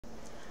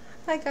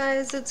Hi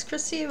guys, it's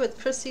Chrissie with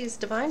Chrissie's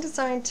Divine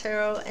Design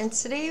Tarot, and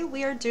today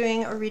we are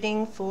doing a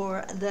reading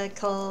for the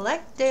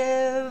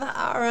collective.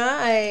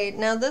 Alright,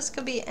 now this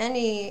could be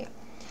any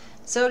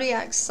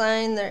zodiac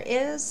sign there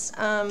is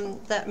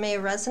that may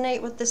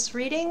resonate with this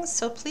reading,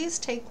 so please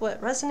take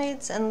what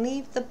resonates and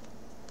leave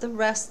the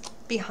rest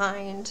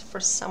behind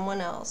for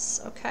someone else,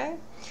 okay?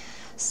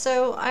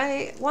 So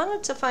I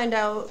wanted to find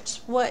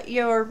out what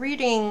your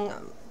reading,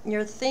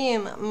 your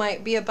theme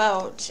might be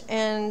about,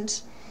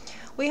 and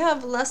we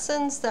have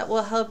lessons that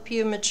will help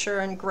you mature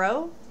and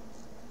grow.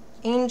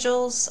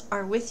 Angels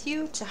are with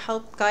you to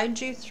help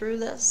guide you through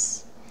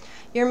this.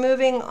 You're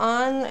moving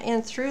on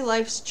and through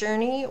life's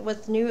journey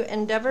with new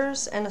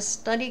endeavors and a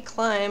steady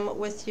climb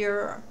with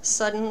your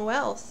sudden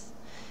wealth.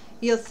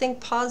 You'll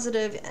think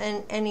positive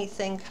and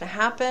anything can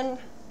happen.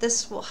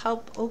 This will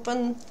help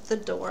open the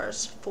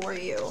doors for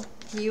you.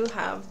 You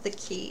have the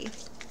key.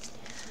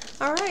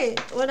 Alright,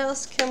 what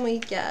else can we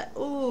get?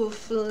 Ooh,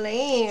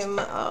 flame.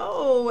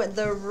 Oh,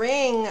 the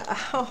ring.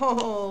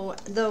 Oh,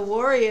 the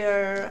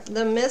warrior,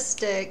 the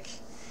mystic,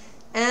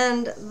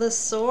 and the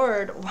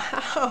sword.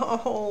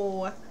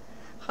 Wow.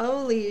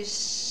 Holy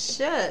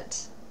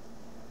shit.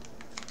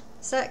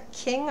 Is that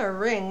king or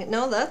ring?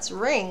 No, that's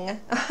ring.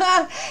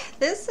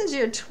 This is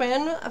your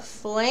twin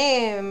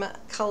flame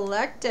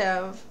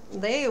collective.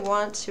 They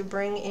want to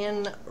bring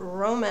in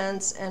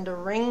romance and a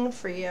ring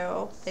for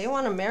you. They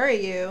want to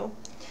marry you.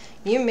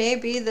 You may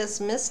be this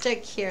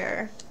mystic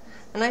here,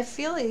 and I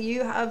feel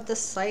you have the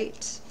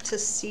sight to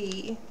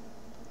see.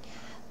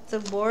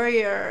 The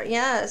warrior,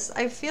 yes,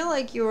 I feel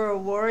like you are a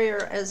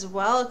warrior as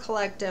well,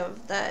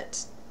 collective,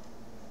 that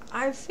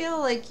I feel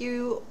like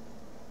you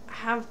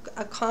have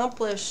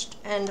accomplished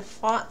and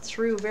fought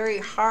through very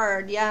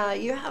hard. Yeah,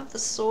 you have the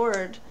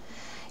sword.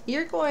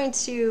 You're going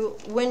to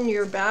win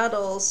your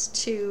battles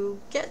to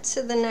get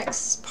to the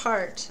next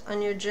part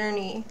on your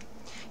journey.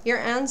 Your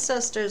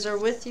ancestors are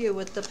with you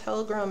with the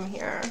pilgrim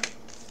here.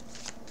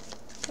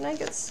 Can I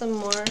get some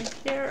more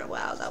here?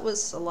 Wow, that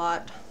was a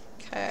lot.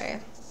 Okay,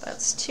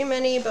 that's too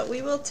many, but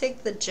we will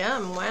take the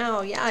gem.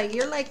 Wow, yeah,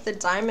 you're like the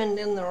diamond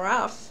in the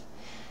rough.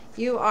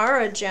 You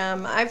are a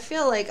gem. I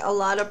feel like a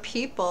lot of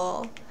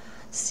people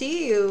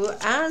see you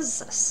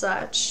as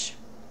such.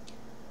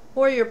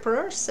 Or your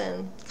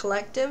person,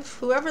 collective,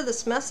 whoever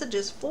this message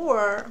is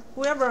for,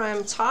 whoever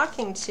I'm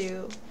talking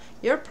to,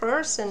 your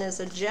person is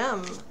a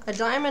gem, a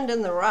diamond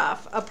in the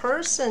rough, a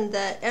person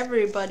that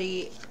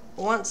everybody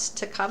wants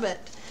to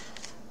covet,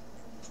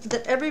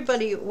 that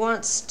everybody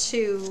wants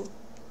to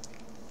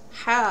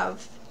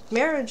have.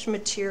 Marriage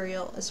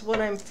material is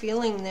what I'm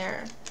feeling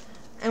there.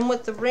 And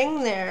with the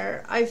ring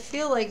there, I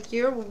feel like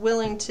you're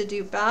willing to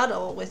do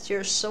battle with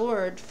your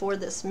sword for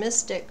this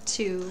mystic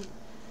to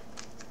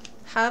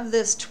have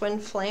this twin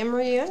flame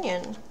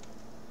reunion.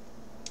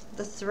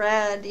 The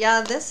thread,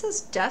 yeah, this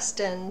is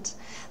destined.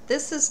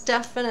 This is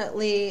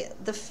definitely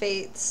the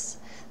fates.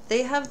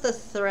 They have the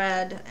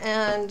thread,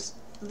 and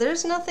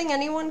there's nothing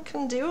anyone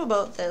can do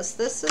about this.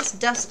 This is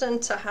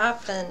destined to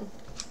happen.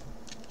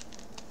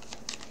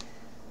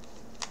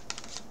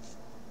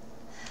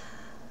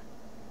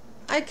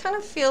 I kind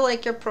of feel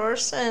like your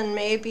person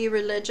may be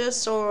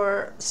religious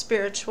or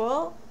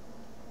spiritual.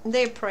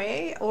 They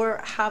pray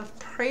or have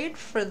prayed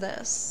for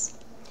this.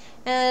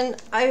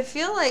 And I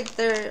feel like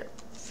they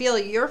feel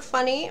you're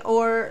funny,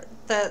 or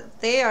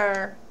that they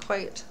are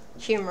quite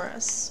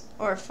humorous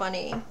or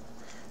funny.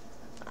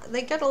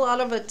 They get a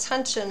lot of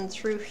attention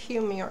through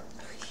humor.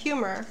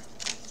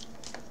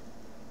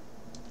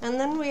 And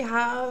then we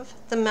have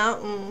the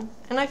mountain.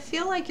 And I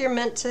feel like you're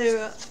meant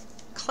to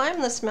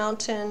climb this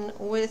mountain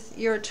with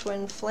your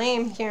twin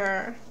flame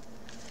here.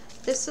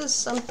 This is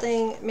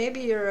something,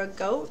 maybe you're a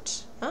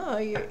goat. Oh,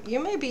 you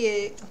may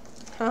be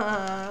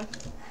a...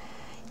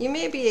 You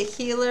may be a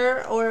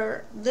healer,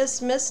 or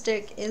this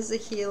mystic is a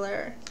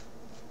healer.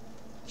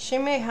 She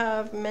may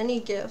have many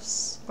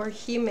gifts, or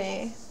he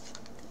may.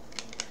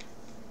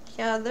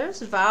 Yeah,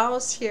 there's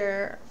vows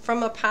here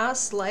from a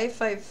past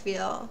life, I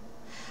feel.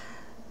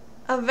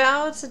 A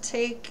vow to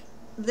take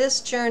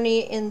this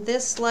journey in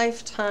this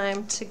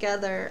lifetime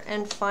together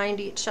and find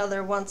each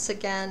other once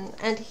again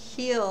and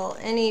heal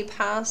any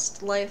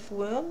past life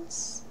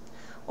wounds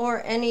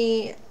or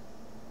any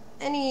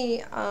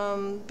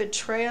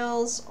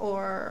betrayals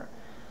or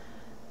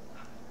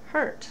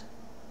hurt.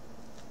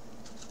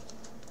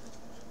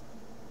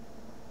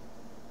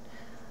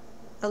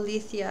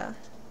 Aletheia.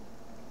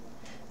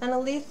 And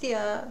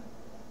Aletheia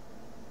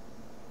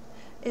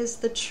is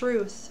the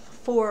truth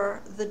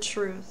for the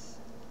truth.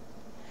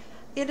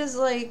 It is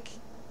like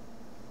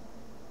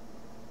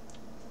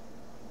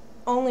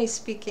only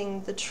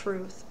speaking the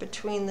truth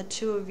between the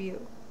two of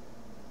you.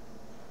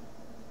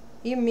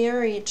 You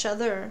mirror each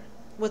other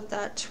with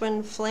that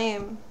twin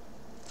flame.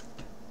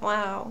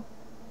 Wow.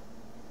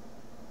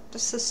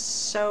 This is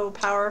so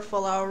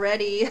powerful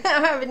already. I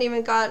haven't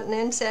even gotten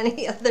into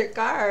any other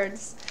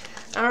cards.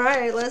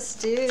 Alright, let's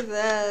do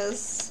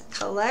this.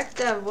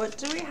 Collective. What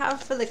do we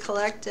have for the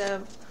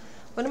collective?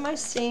 What am I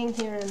seeing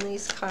here in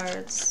these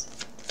cards?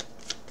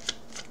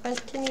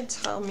 What can you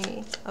tell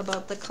me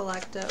about the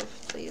collective,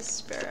 please,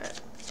 Spirit?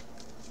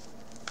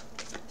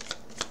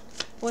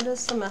 What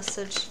is the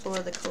message for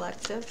the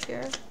collective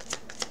here?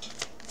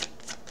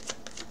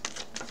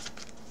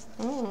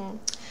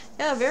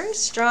 Yeah, very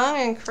strong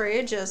and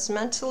courageous,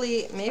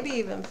 mentally, maybe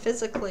even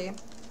physically.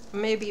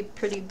 Maybe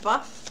pretty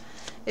buff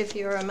if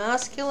you're a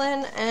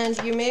masculine, and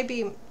you may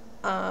be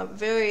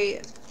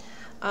very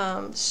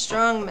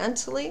strong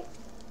mentally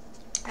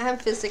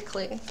and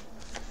physically.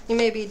 You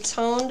may be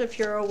toned if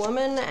you're a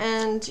woman,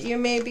 and you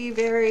may be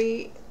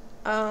very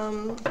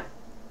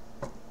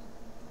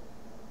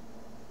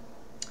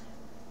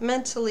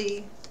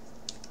mentally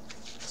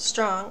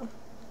strong.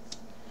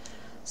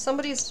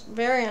 Somebody's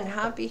very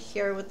unhappy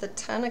here with the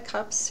Ten of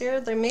Cups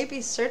here. They may be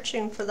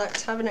searching for that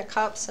Ten of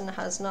Cups and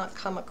has not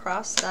come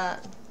across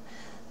that.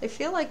 They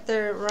feel like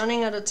they're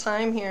running out of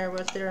time here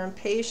with their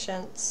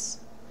impatience,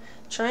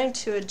 trying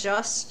to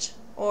adjust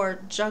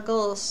or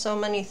juggle so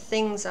many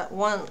things at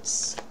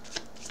once.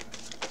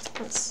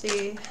 Let's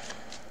see.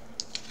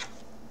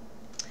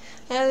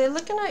 Yeah, they're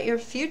looking at your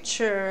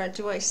future.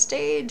 Do I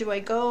stay? Do I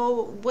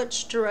go?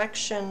 Which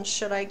direction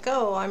should I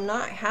go? I'm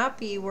not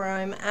happy where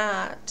I'm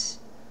at.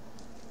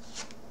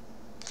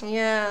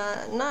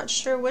 Yeah, not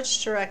sure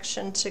which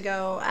direction to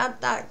go.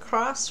 At that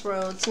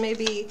crossroads,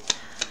 maybe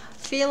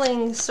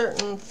feeling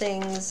certain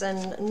things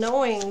and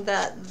knowing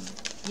that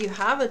you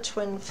have a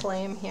twin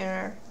flame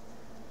here.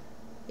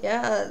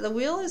 Yeah, the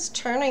wheel is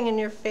turning in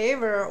your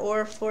favor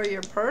or for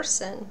your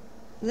person.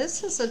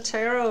 This is a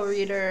tarot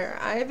reader.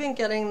 I've been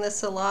getting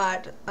this a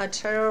lot. A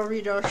tarot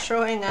reader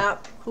showing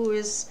up who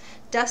is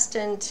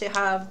destined to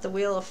have the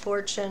Wheel of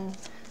Fortune.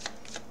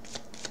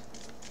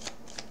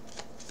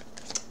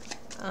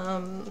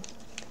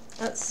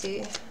 Let's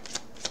see.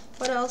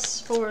 What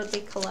else for the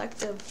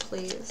collective,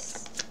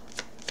 please?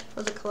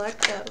 For the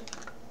collective.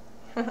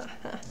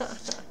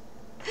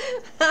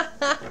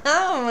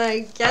 Oh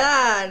my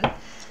God.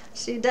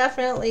 She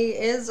definitely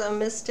is a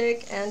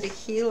mystic and a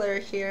healer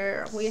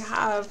here. We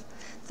have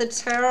the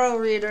tarot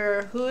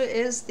reader who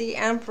is the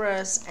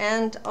Empress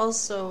and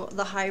also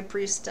the High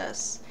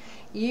Priestess.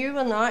 You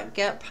will not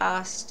get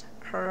past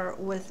her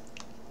with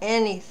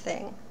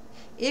anything.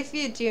 If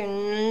you do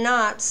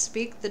not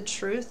speak the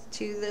truth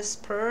to this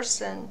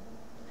person,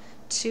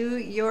 to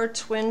your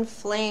twin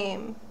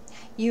flame,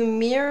 you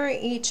mirror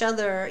each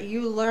other,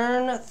 you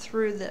learn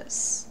through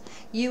this.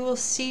 You will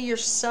see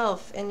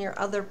yourself in your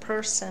other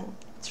person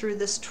through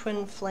this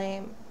twin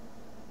flame.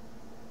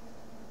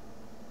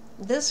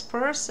 This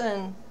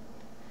person,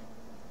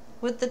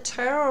 with the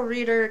tarot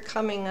reader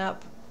coming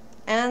up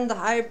and the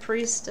High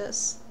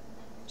Priestess,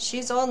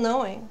 she's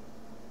all-knowing.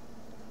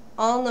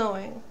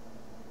 All-knowing.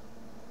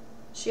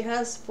 She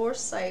has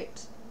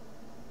foresight.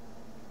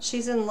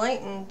 She's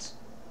enlightened.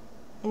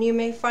 And you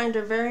may find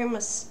her very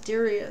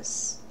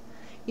mysterious.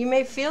 You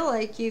may feel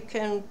like you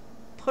can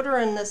put her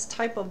in this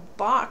type of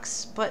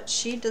box, but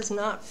she does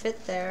not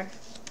fit there.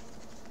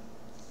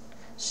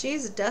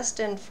 She's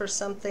destined for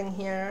something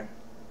here.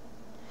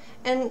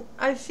 And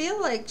I feel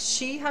like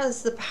she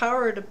has the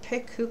power to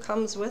pick who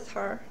comes with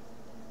her.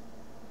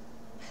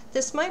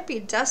 This might be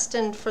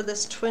destined for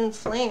this twin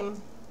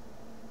flame.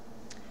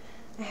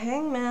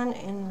 Hangman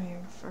in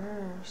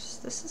reverse.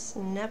 This is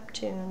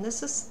Neptune.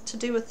 This is to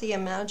do with the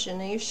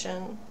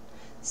imagination.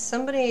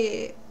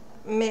 Somebody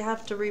may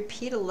have to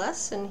repeat a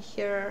lesson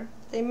here.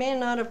 They may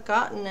not have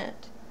gotten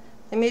it.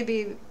 They may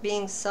be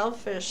being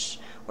selfish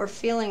or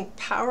feeling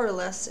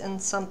powerless in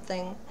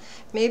something.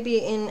 Maybe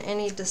in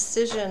any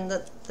decision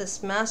that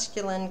this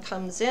masculine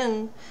comes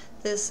in,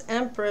 this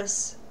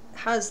Empress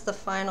has the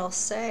final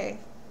say.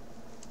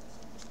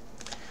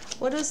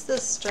 What is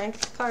this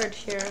Strength card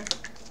here?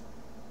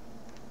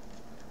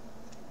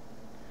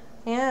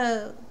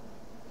 Yeah,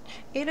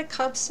 Eight of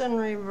Cups in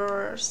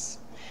reverse.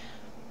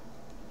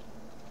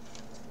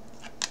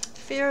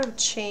 Fear of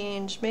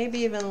change, maybe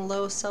even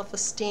low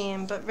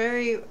self-esteem, but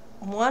very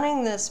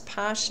wanting this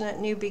passionate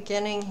new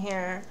beginning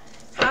here.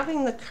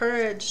 Having the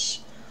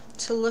courage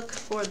to look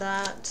for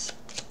that.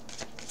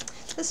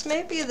 This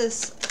may be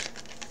this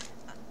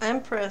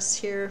Empress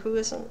here who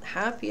isn't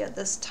happy at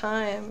this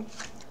time.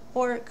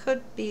 Or it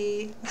could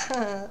be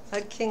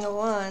a King of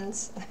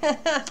Wands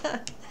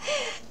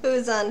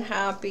who's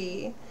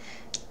unhappy.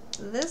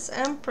 This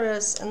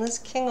Empress and this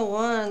King of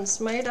Wands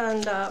might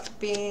end up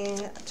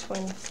being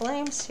twin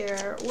flames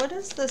here. What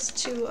is this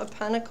Two of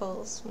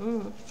Pentacles?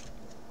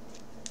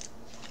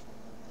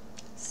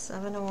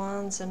 Seven of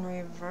Wands in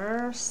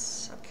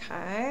reverse.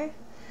 Okay.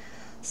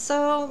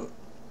 So,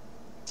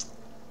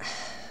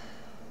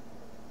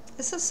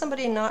 this is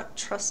somebody not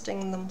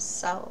trusting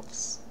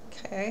themselves.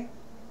 Okay.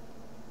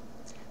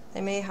 They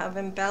may have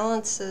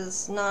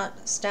imbalances,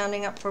 not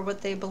standing up for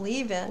what they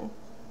believe in.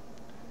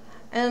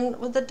 And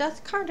with the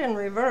Death card in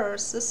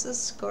reverse, this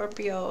is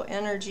Scorpio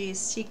energy,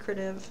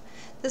 secretive.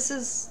 This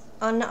is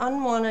an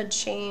unwanted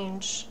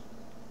change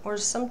or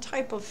some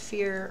type of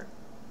fear.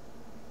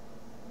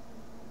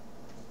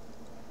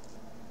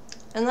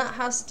 And that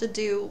has to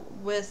do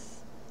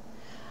with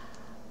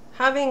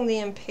having the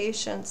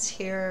impatience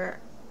here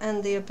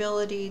and the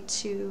ability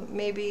to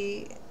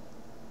maybe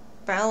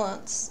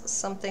balance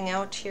something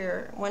out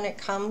here when it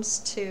comes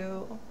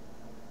to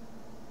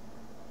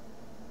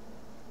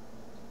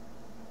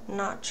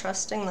not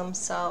trusting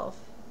themselves.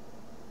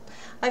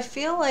 I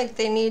feel like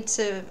they need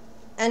to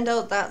end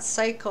out that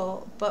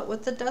cycle, but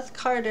with the Death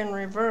card in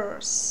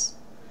reverse,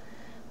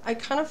 I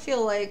kind of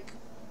feel like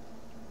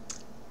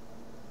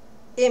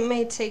it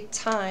may take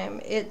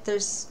time.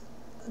 There's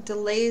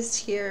delays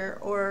here,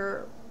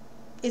 or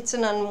it's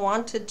an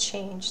unwanted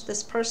change.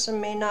 This person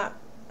may not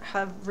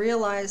have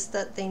realized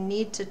that they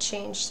need to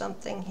change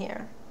something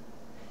here.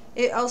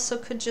 It also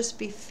could just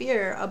be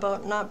fear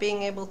about not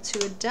being able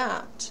to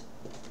adapt.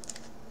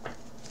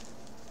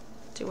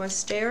 Do I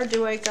stay or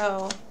do I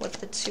go with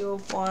the Two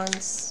of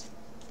Wands?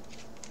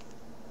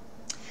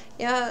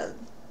 Yeah,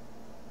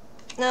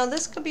 now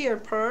this could be your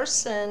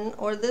person,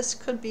 or this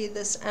could be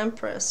this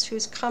Empress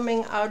who's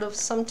coming out of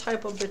some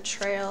type of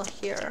betrayal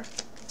here.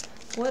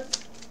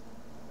 What?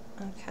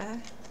 Okay.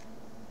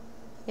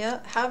 Yeah,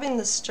 having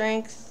the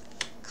Strength,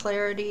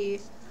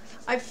 clarity.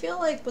 I feel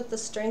like with the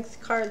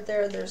Strength card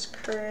there, there's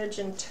courage,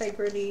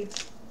 integrity,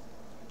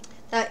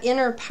 that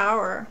inner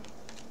power.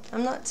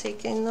 I'm not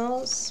taking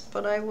those,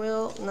 but I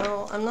will.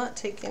 No, I'm not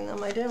taking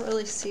them. I didn't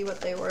really see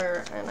what they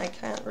were, and I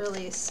can't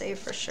really say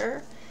for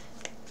sure.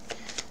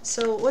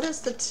 So what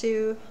is the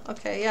two?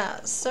 Okay,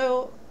 yeah.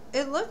 So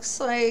it looks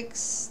like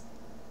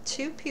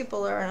two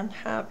people are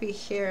unhappy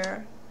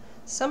here.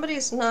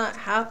 Somebody's not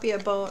happy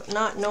about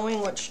not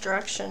knowing which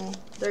direction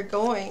they're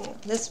going.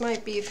 This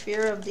might be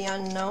fear of the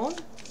unknown.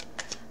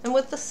 And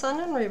with the Sun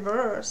in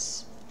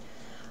reverse,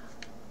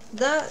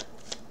 that's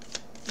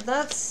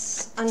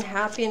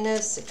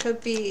unhappiness. It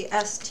could be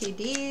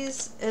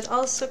STDs. It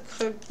also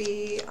could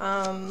be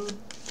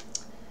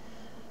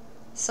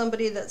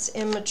somebody that's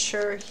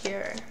immature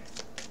here.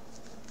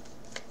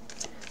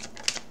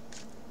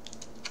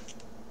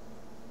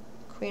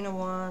 Queen of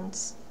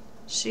Wands.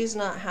 She's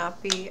not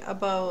happy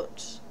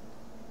about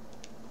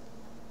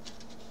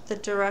the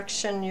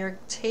direction you're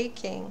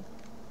taking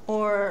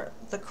or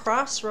the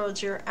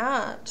crossroads you're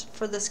at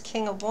for this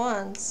King of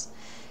Wands.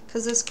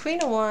 Because this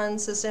Queen of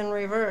Wands is in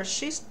reverse.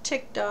 She's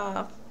ticked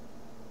off.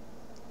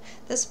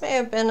 This may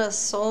have been a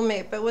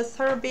soulmate, but with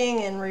her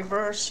being in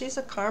reverse, she's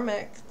a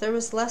karmic. There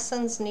was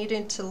lessons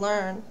needed to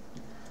learn.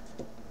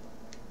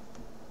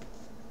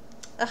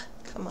 Ah,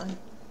 come on.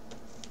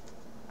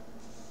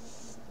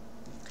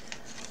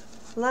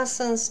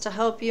 Lessons to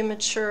help you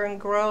mature and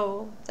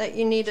grow that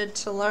you needed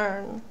to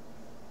learn.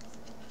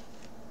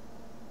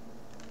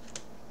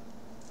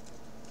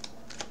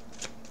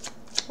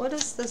 What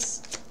is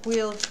this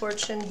Wheel of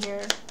Fortune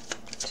here?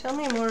 Tell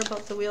me more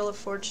about the Wheel of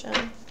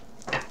Fortune.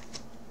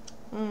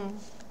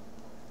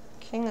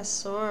 King of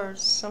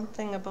Swords,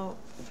 something about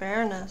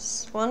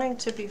fairness, wanting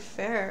to be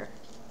fair.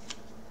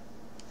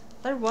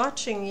 They're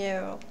watching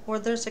you, or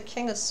there's a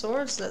King of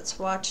Swords that's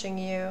watching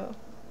you,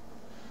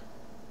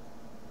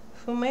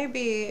 who may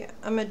be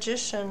a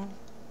magician,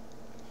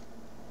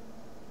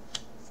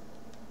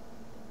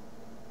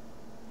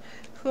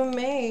 who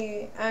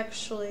may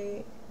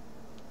actually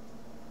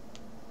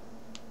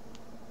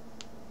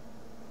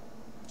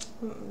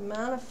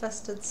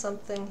manifested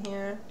something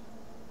here.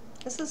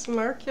 This is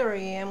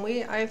Mercury, and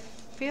I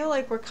feel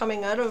like we're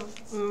coming out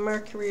of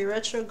Mercury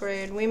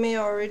retrograde. We may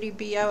already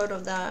be out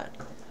of that.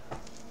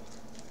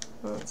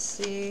 Let's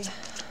see.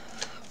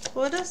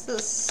 What is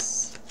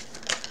this?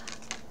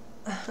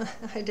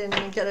 I didn't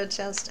even get a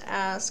chance to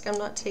ask. I'm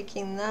not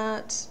taking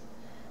that.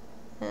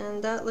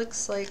 And that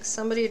looks like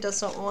somebody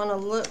doesn't want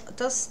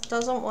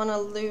to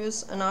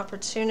lose an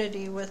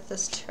opportunity with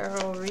this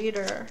tarot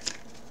reader.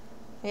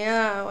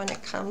 Yeah, when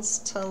it comes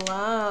to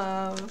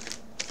love.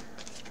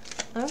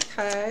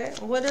 Okay,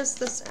 what is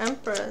this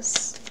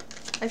Empress?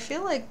 I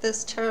feel like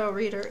this tarot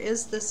reader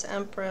is this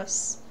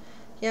Empress.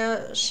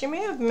 Yeah, she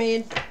may have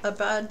made a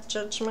bad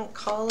judgment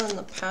call in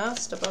the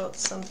past about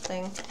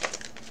something.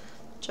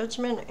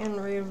 Judgment in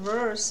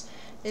reverse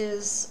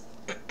is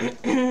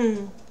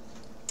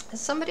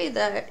somebody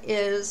that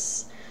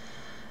is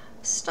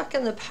stuck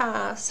in the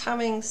past,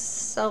 having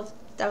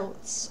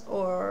self-doubts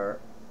or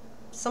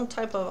some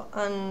type of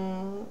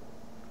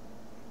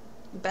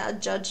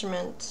bad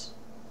judgment.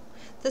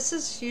 This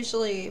is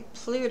usually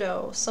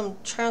Pluto, some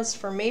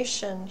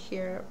transformation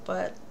here,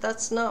 but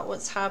that's not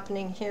what's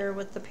happening here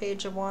with the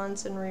Page of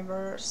Wands in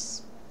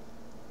reverse.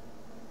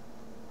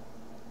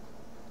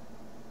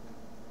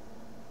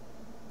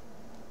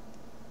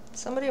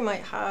 Somebody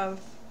might have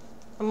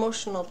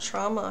emotional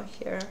trauma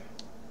here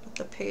with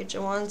the Page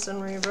of Wands in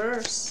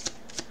reverse.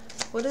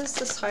 What is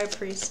this High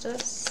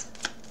Priestess?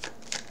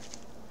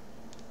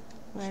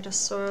 Knight of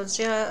Swords.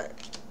 Yeah,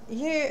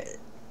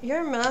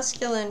 you're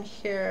masculine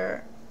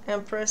here,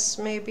 Empress,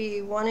 may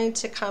be wanting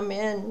to come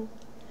in.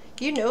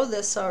 You know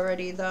this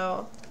already,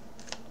 though.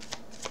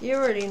 You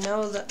already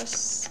know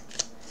this.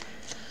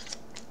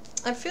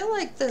 I feel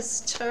like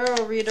this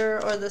tarot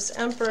reader or this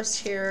Empress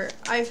here,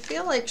 I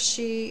feel like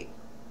she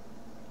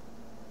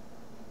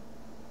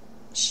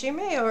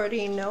may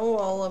already know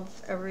all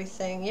of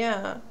everything,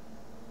 yeah.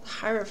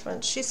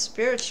 Hierophant. She's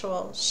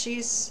spiritual.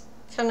 She's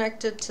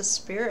connected to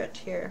spirit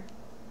here.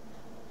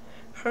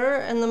 Her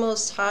and the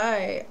Most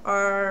High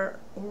are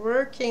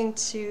working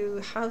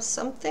to have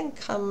something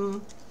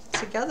come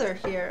together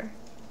here.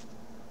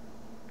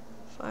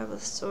 Five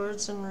of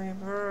Swords in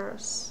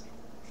reverse.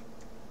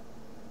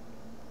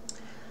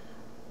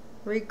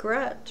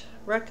 Regret,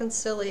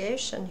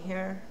 reconciliation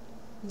here.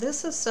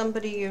 This is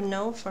somebody you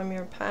know from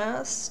your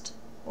past,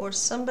 or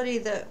somebody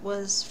that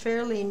was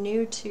fairly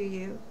new to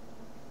you,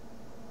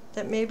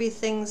 that maybe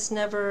things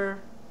never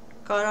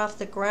got off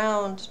the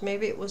ground.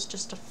 Maybe it was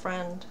just a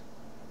friend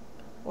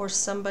or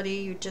somebody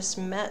you just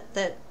met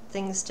that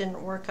things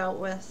didn't work out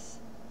with.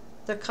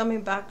 They're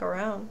coming back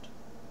around.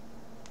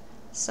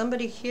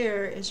 Somebody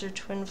here is your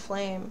twin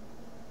flame.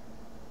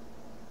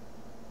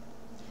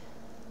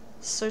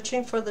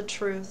 Searching for the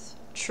truth.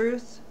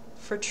 Truth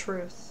for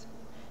truth.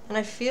 And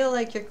I feel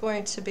like you're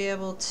going to be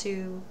able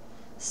to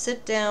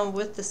sit down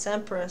with this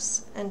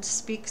Empress and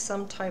speak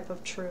some type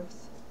of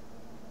truth.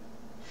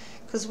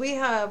 Because we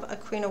have a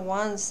Queen of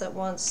Wands that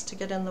wants to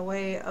get in the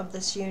way of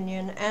this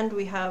union, and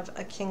we have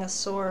a King of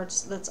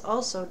Swords that's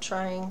also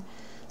trying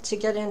to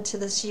get into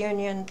this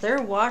union.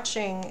 They're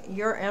watching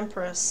your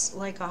Empress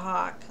like a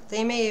hawk.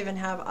 They may even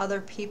have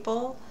other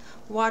people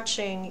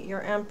watching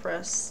your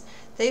Empress.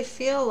 They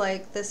feel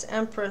like this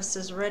Empress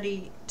is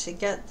ready to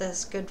get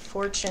this good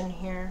fortune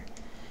here.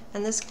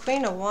 And this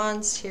Queen of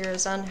Wands here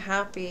is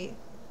unhappy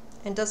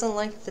and doesn't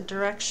like the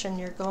direction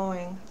you're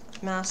going,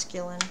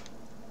 masculine.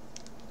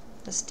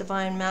 This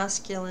divine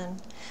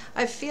masculine.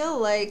 I feel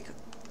like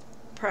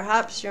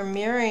perhaps you're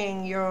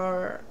mirroring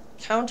your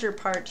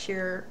counterpart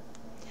here,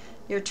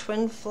 your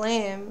twin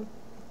flame.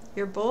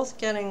 You're both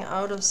getting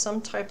out of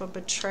some type of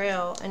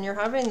betrayal, and you're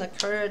having the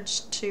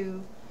courage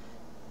to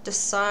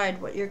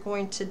decide what you're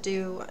going to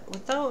do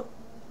without,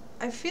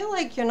 I feel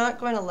like you're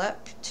not going to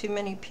let too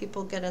many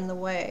people get in the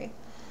way.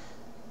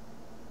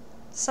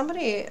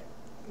 Somebody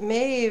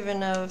may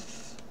even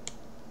have,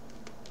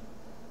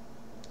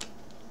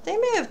 they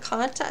may have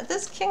contacted,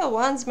 this King of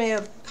Wands may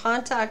have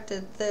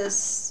contacted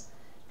this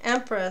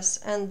Empress,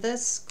 and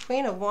this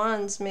Queen of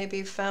Wands may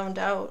be found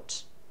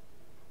out.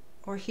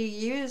 Or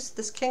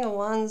this King of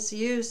Wands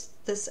used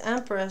this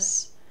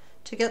Empress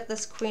to get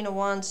this Queen of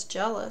Wands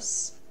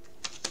jealous.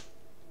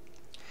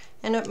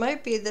 And it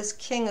might be this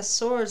King of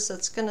Swords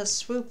that's going to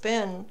swoop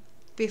in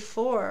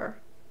before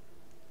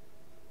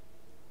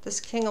this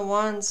King of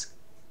Wands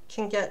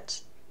can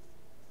get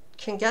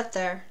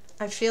there.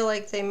 I feel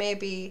like they may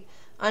be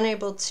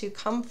unable to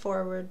come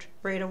forward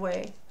right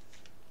away.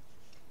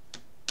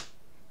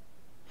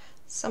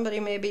 Somebody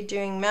may be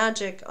doing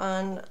magic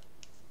on,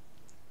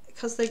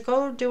 because they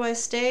go, do I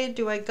stay,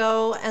 do I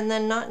go, and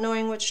then not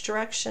knowing which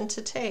direction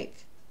to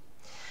take.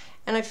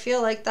 And I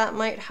feel like that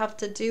might have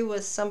to do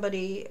with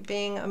somebody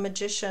being a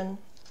magician.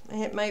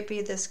 It might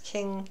be this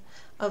King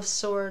of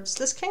Swords.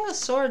 This King of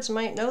Swords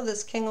might know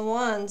this King of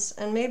Wands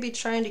and may be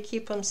trying to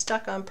keep him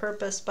stuck on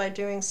purpose by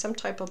doing some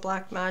type of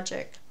black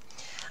magic.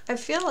 I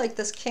feel like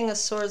this King of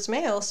Swords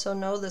may also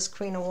know this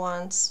Queen of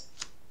Wands.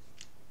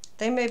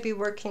 They may be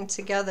working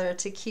together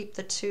to keep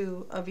the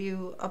two of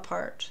you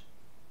apart.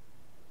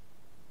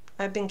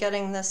 I've been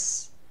getting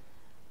this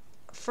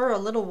for a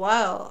little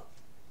while.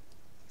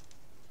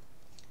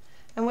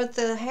 And with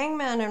the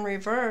Hangman in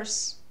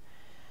reverse,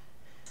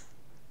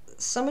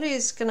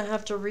 somebody's going to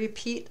have to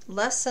repeat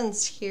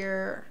lessons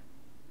here.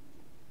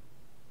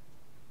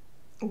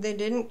 They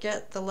didn't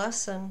get the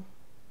lesson,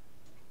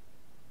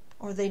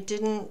 or they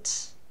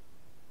didn't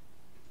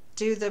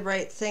do the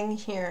right thing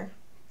here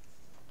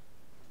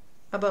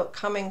about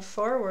coming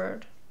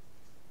forward.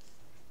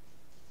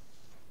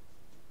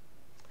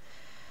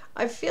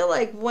 I feel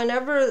like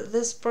whenever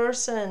this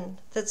person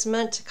that's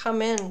meant to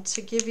come in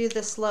to give you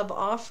this love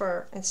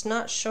offer, it's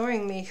not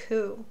showing me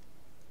who,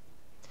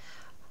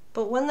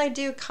 but when they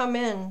do come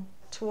in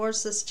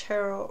towards this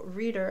tarot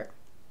reader,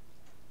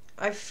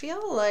 I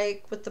feel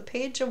like with the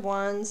Page of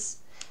Wands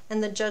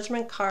and the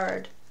Judgment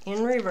card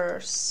in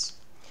reverse,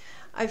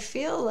 I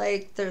feel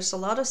like there's a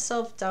lot of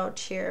self-doubt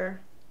here.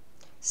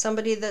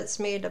 Somebody that's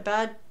made a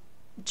bad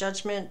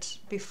judgment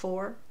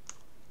before.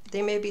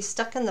 They may be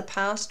stuck in the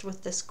past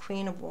with this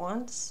Queen of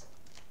Wands.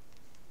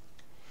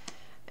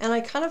 And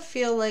I kind of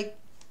feel like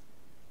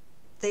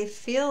they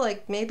feel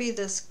like maybe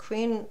this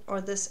Queen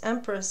or this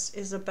Empress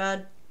is a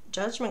bad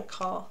judgment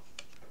call.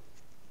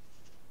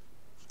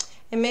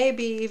 And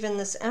maybe even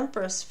this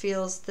Empress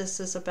feels this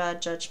is a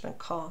bad judgment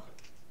call.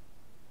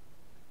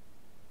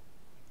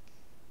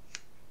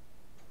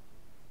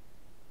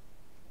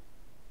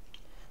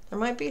 There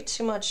might be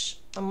too much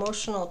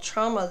emotional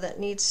trauma that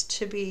needs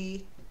to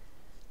be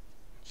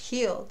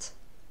healed.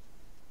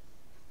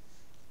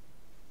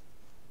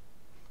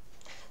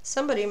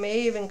 Somebody may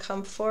even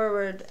come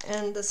forward,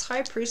 and this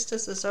High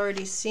Priestess has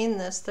already seen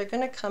this. They're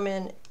going to come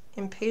in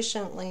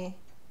impatiently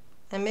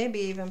and maybe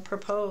even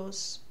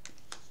propose.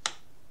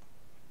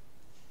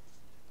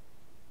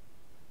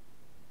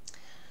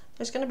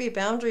 There's going to be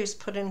boundaries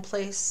put in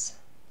place,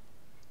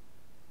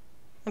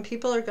 and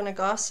people are going to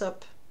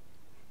gossip.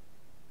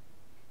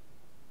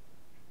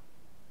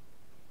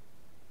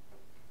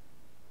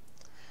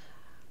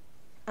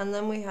 And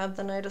then we have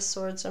the Knight of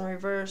Swords in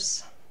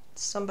reverse.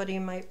 Somebody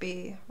might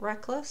be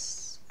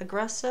reckless,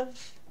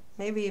 aggressive,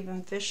 maybe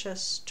even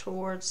vicious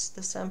towards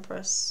this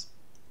Empress.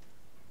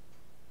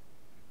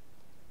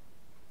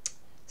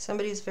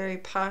 Somebody's very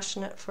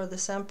passionate for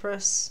this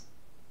Empress,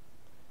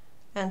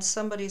 and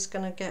somebody's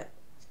going to get,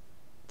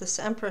 this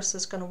Empress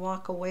is going to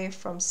walk away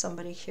from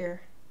somebody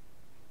here.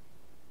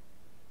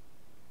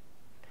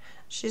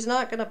 She's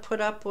not going to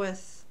put up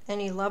with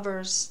any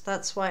lovers.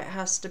 That's why it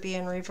has to be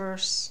in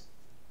reverse.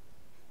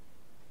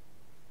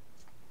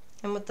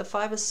 And with the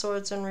Five of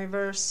Swords in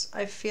reverse,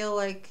 I feel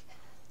like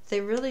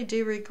they really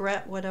do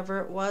regret whatever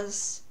it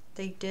was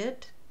they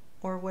did,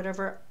 or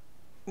whatever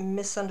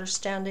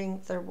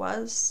misunderstanding there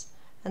was,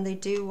 and they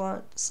do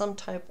want some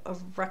type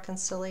of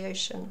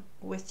reconciliation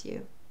with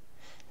you.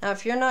 Now,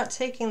 if you're not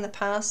taking the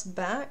past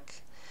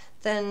back,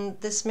 then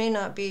this may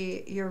not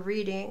be your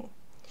reading.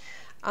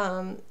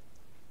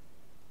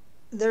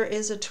 There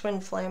is a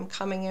twin flame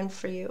coming in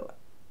for you.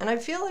 And I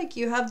feel like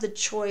you have the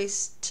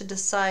choice to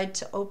decide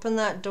to open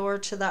that door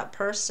to that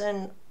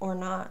person or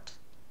not.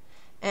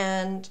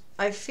 And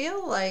I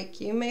feel like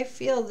you may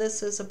feel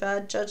this is a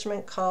bad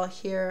judgment call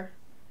here,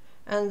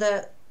 and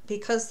that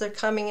because they're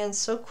coming in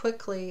so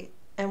quickly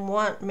and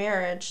want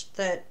marriage,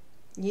 that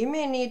you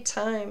may need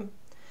time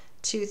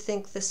to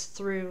think this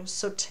through.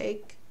 So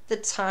take the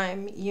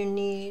time you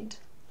need.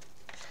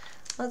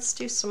 Let's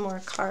do some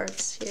more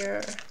cards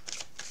here.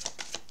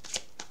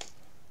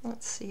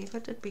 Let's see,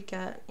 what did we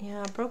get?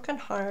 Yeah, broken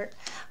heart.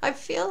 I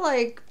feel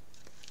like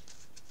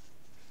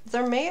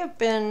there may have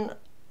been,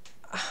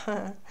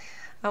 I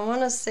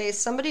want to say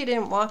somebody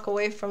didn't walk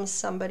away from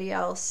somebody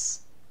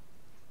else,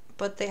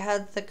 but they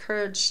had the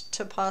courage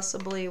to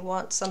possibly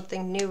want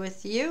something new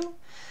with you.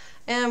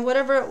 And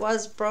whatever it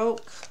was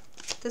broke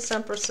this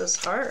Empress's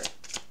heart,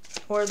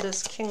 or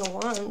this King of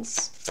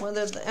Wands.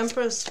 Whether the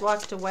Empress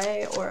walked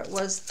away or it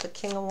was the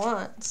King of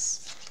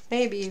Wands.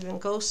 Maybe even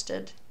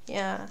ghosted.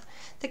 Yeah.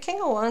 The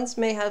King of Wands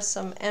may have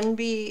some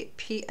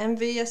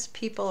envious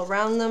people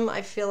around them.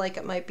 I feel like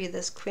it might be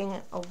this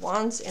Queen of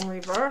Wands in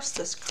reverse,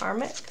 this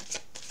karmic.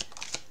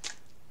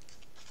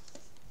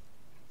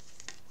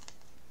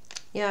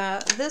 Yeah,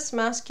 this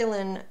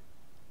masculine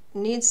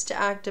needs to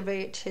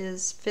activate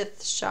his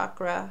 5th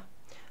chakra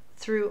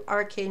through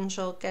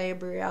Archangel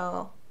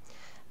Gabriel.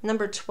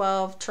 Number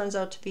 12 turns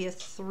out to be a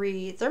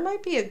 3. There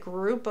might be a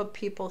group of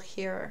people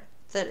here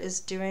that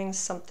is doing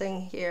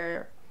something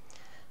here.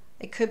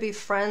 It could be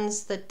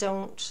friends that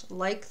don't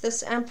like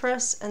this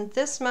Empress, and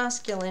this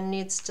masculine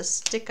needs to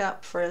stick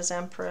up for his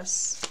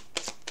Empress.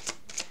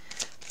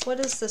 What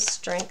is the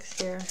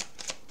strength here?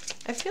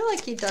 I feel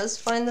like he does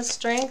find the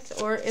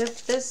strength, or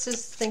if this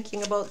is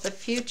thinking about the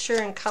future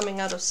and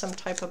coming out of some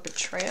type of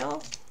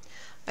betrayal,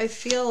 I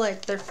feel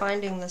like they're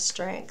finding the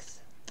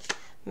strength.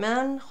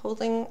 Man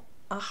holding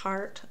a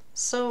heart.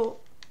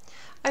 So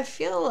I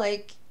feel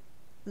like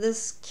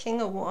this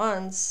King of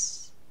Wands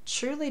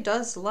truly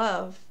does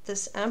love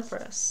this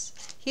Empress.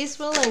 He's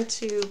willing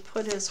to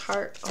put his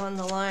heart on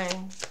the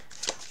line.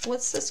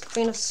 What's this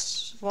Queen of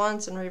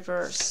Wands in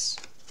reverse?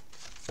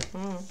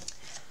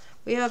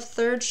 We have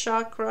 3rd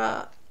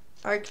chakra,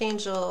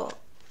 Archangel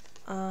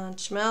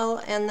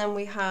Genelle, and then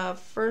we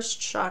have 1st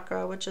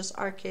chakra, which is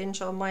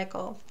Archangel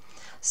Michael.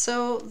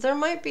 So there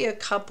might be a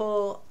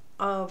couple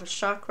of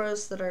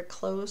chakras that are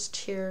closed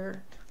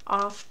here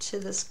off to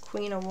this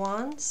Queen of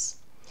Wands.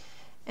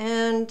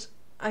 And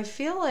I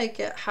feel like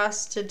it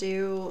has to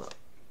do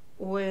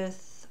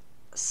with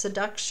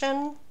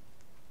seduction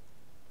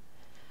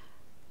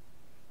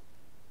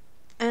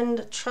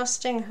and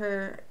trusting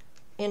her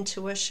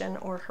intuition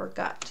or her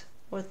gut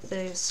with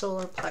the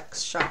solar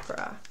plex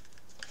chakra.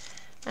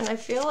 And I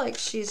feel like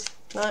she's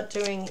not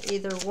doing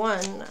either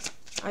one.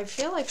 I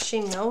feel like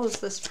she knows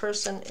this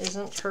person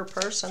isn't her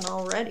person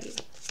already.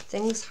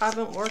 Things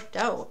haven't worked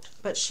out,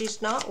 but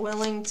she's not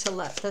willing to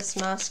let this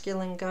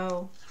masculine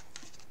go.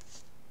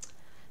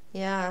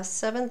 Yeah,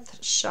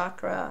 7th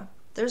chakra.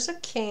 There's a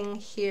king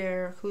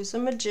here who's a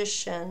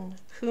magician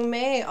who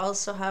may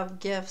also have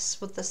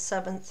gifts with the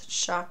 7th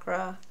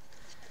chakra.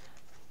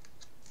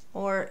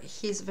 Or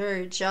he's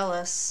very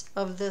jealous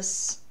of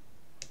this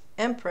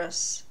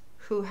Empress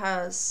who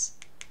has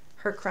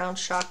her crown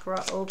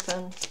chakra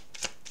open.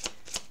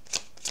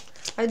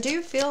 I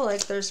do feel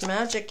like there's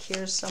magic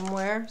here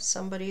somewhere.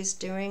 Somebody's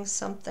doing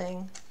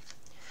something.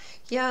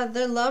 Yeah,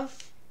 they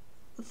love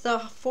the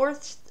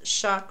 4th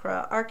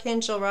chakra,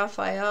 Archangel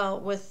Raphael,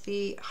 with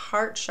the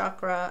heart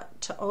chakra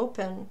to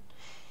open.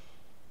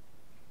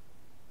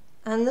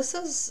 And this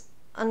is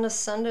an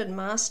ascended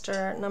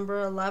master,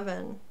 number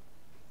 11.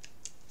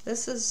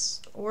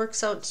 This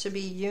works out to be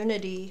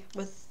unity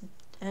with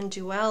and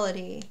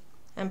duality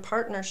and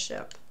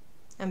partnership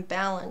and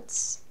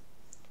balance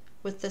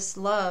with this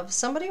love.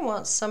 Somebody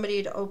wants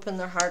somebody to open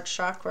their heart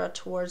chakra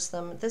towards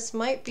them. This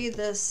might be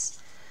this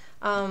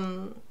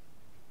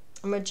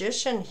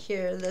magician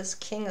here, this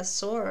King of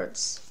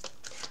Swords.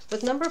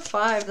 With number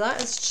 5,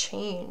 that is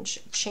change.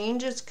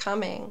 Change is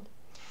coming.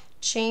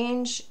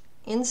 Change,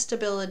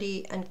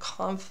 instability, and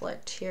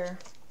conflict here.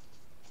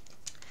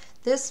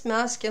 This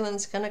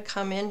masculine's going to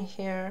come in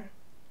here.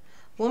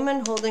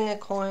 Woman holding a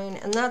coin,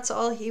 and that's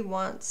all he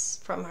wants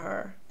from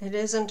her. It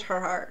isn't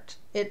her heart.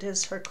 It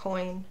is her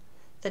coin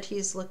that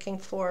he's looking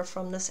for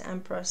from this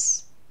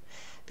Empress.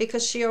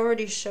 Because she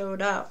already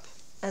showed up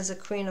as a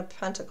Queen of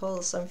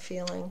Pentacles, I'm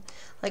feeling.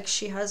 Like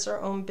she has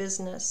her own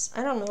business.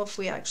 I don't know if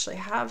we actually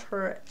have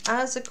her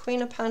as a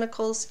Queen of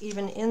Pentacles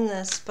even in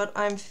this, but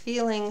I'm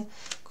feeling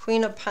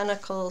Queen of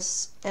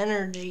Pentacles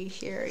energy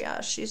here.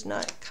 Yeah, she's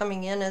not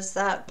coming in as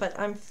that, but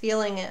I'm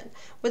feeling it.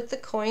 With the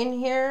coin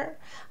here,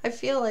 I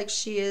feel like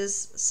she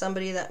is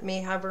somebody that may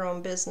have her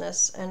own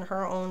business and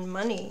her own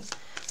money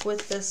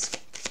with this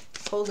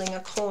holding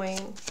a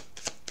coin.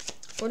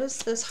 What is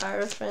this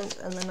Hierophant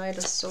and the Knight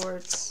of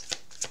Swords?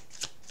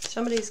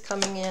 Somebody's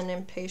coming in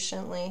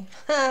impatiently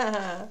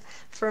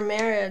for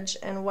marriage.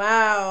 And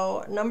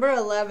wow, number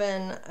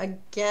 11,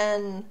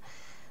 again,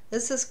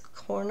 this is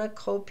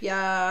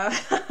cornucopia.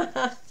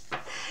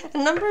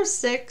 And number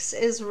 6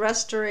 is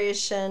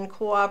restoration,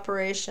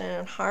 cooperation,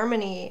 and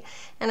harmony.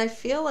 And I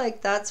feel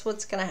like that's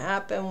what's going to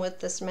happen with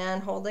this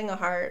man holding a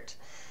heart.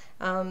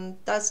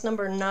 That's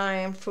number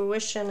 9,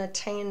 fruition,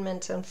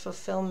 attainment, and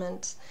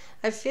fulfillment.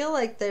 I feel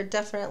like they're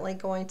definitely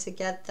going to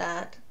get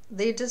that.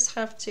 They just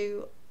have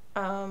to,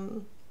 I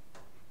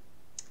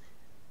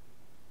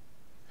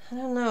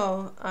don't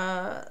know,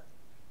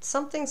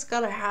 something's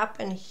got to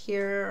happen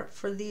here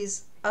for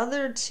these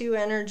other two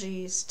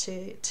energies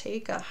to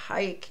take a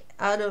hike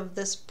out of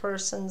this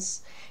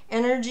person's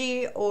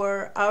energy,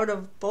 or out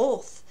of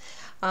both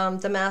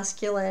the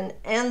masculine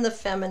and the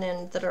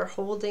feminine that are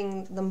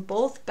holding them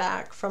both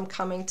back from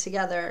coming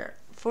together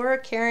for a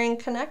caring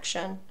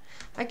connection.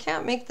 I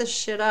can't make this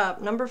shit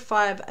up. Number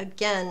 5,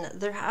 again,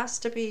 there has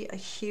to be a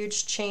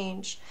huge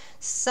change.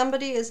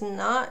 Somebody is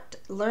not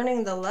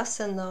learning the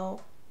lesson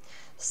though.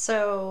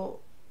 So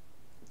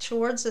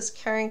towards this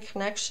caring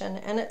connection,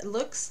 and it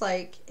looks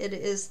like it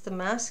is the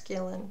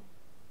masculine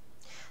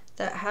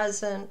that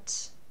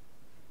hasn't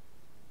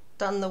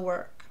done the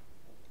work,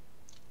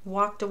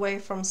 walked away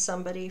from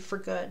somebody for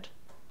good,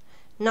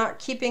 not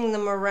keeping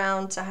them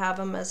around to have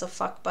them as a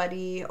fuck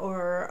buddy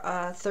or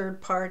a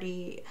third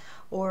party,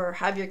 or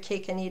have your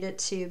cake and eat it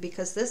too,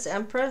 because this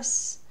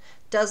Empress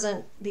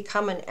doesn't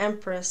become an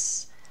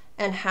Empress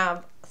and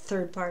have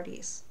third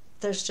parties.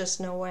 There's just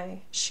no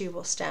way she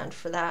will stand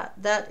for that.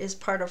 That is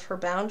part of her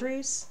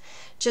boundaries,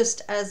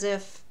 just as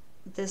if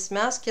this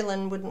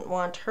masculine wouldn't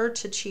want her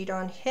to cheat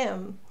on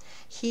him.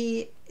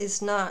 He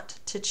is not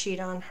to cheat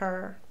on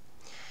her.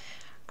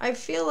 I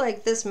feel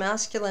like this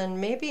masculine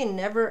maybe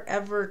never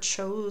ever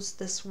chose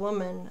this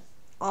woman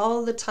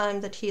all the time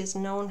that he has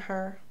known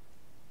her.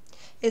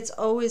 It's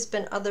always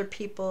been other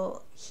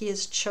people he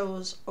has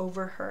chose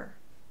over her.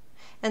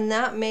 And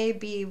that may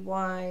be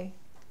why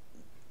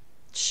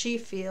she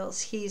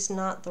feels he's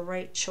not the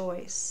right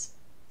choice.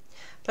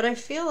 But I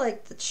feel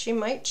like that she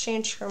might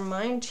change her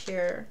mind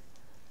here.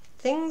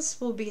 Things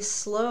will be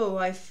slow,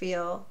 I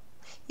feel.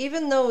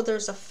 Even though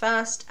there's a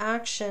fast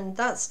action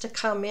that's to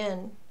come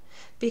in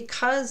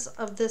because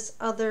of this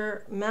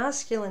other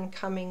masculine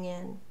coming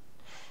in.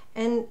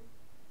 And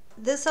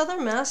this other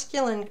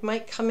masculine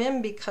might come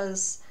in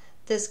because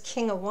this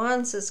King of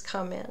Wands has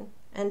come in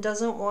and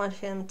doesn't want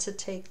him to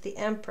take the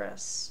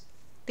Empress,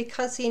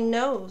 because he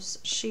knows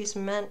she's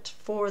meant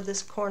for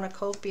this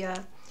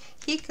cornucopia.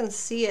 He can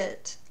see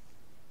it.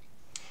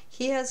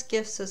 He has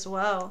gifts as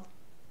well.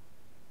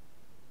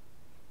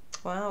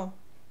 Wow.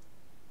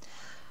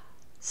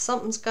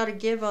 Something's got to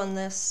give on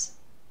this.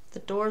 The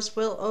doors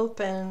will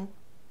open,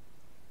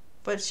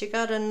 but you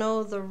got to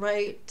know the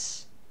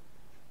right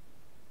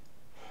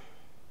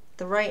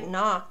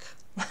knock.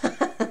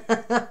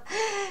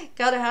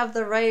 Got to have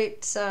the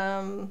right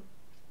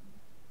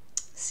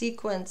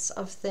sequence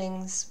of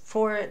things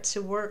for it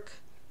to work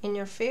in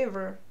your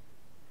favor.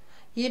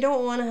 You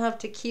don't want to have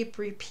to keep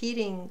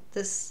repeating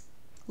this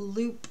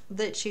loop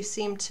that you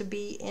seem to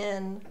be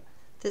in,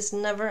 this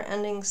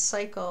never-ending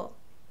cycle.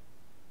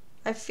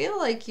 I feel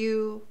like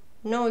you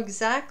know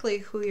exactly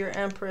who your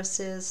Empress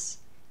is.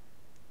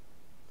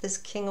 This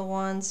King of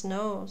Wands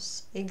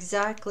knows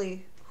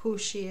exactly who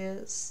she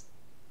is.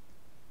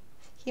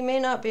 He may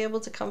not be able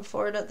to come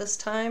forward at this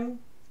time,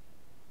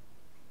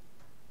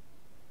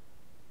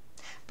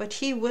 but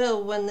he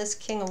will when this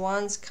King of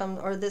Wands comes,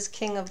 or this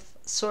King of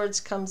Swords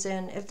comes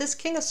in. If this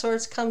King of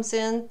Swords comes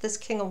in, this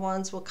King of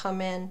Wands will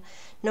come in,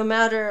 no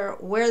matter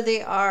where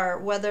they are,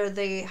 whether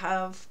they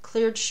have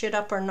cleared shit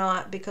up or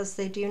not, because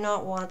they do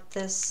not want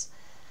this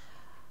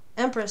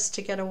Empress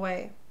to get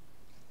away.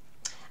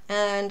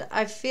 And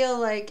I feel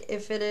like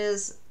if it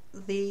is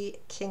the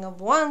King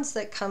of Wands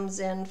that comes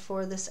in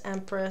for this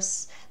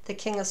Empress, the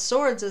King of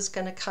Swords is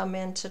going to come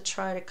in to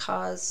try to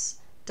cause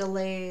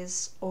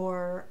delays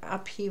or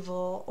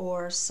upheaval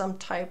or some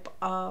type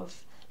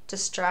of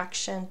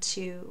distraction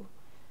to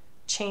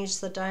change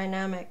the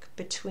dynamic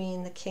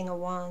between the King of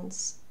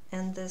Wands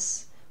and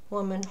this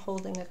woman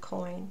holding a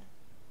coin.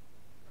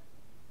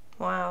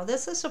 Wow,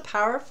 this is a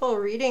powerful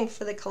reading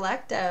for the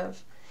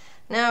collective.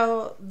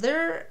 Now,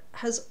 there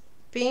has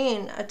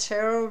been a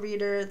tarot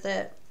reader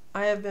that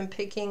I have been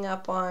picking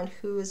up on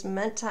who is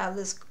meant to have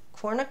this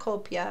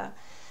cornucopia.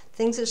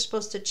 Things are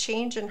supposed to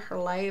change in her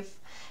life,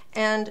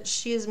 and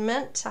she is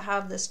meant to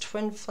have this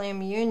twin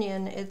flame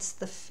union. It's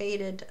the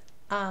fated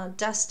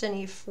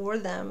destiny for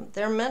them.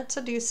 They're meant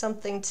to do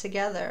something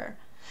together.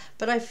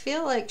 But I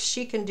feel like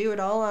she can do it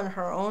all on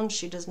her own.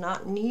 She does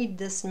not need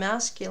this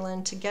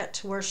masculine to get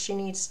to where she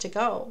needs to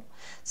go.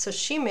 So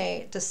she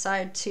may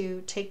decide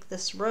to take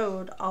this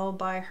road all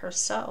by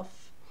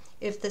herself.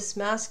 If this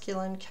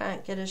masculine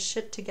can't get his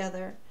shit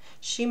together,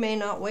 she may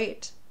not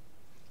wait.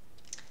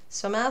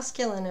 So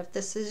masculine, if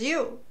this is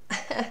you,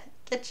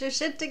 get your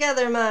shit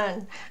together,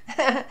 man.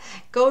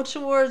 Go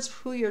towards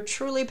who you're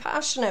truly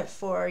passionate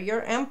for,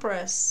 your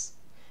empress.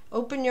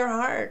 Open your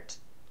heart.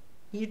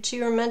 You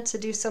two are meant to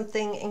do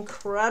something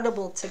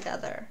incredible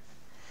together.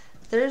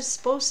 There's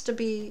supposed to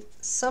be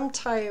some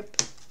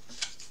type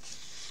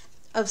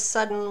of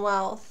sudden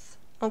wealth,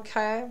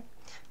 okay,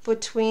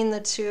 between the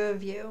two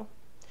of you.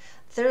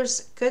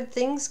 There's good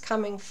things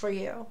coming for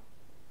you.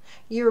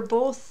 You're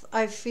both,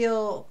 I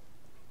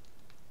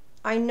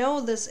know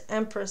this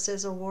empress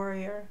is a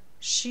warrior.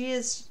 She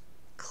is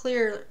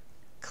clear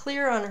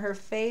on her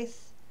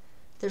faith.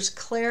 There's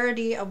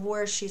clarity of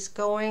where she's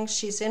going.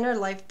 She's in her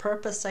life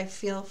purpose, I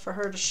feel, for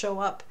her to show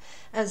up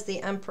as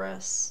the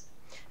empress.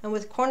 And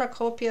with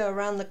cornucopia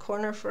around the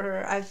corner for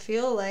her, I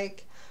feel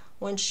like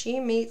when she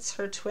meets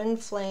her twin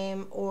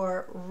flame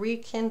or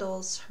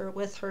rekindles her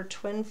with her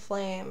twin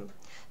flame,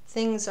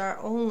 things are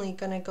only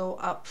going to go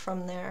up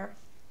from there.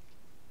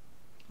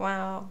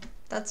 Wow,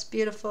 that's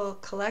beautiful,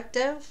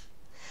 collective.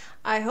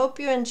 I hope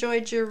you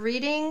enjoyed your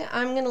reading.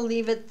 I'm going to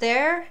leave it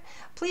there.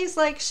 Please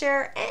like,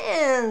 share,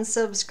 and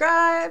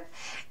subscribe.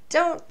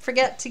 Don't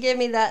forget to give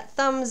me that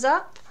thumbs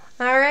up.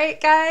 All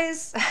right,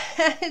 guys.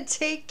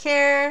 Take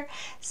care.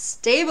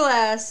 Stay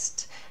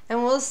blessed.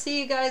 And we'll see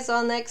you guys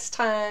all next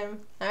time.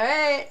 All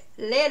right.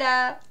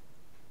 Later.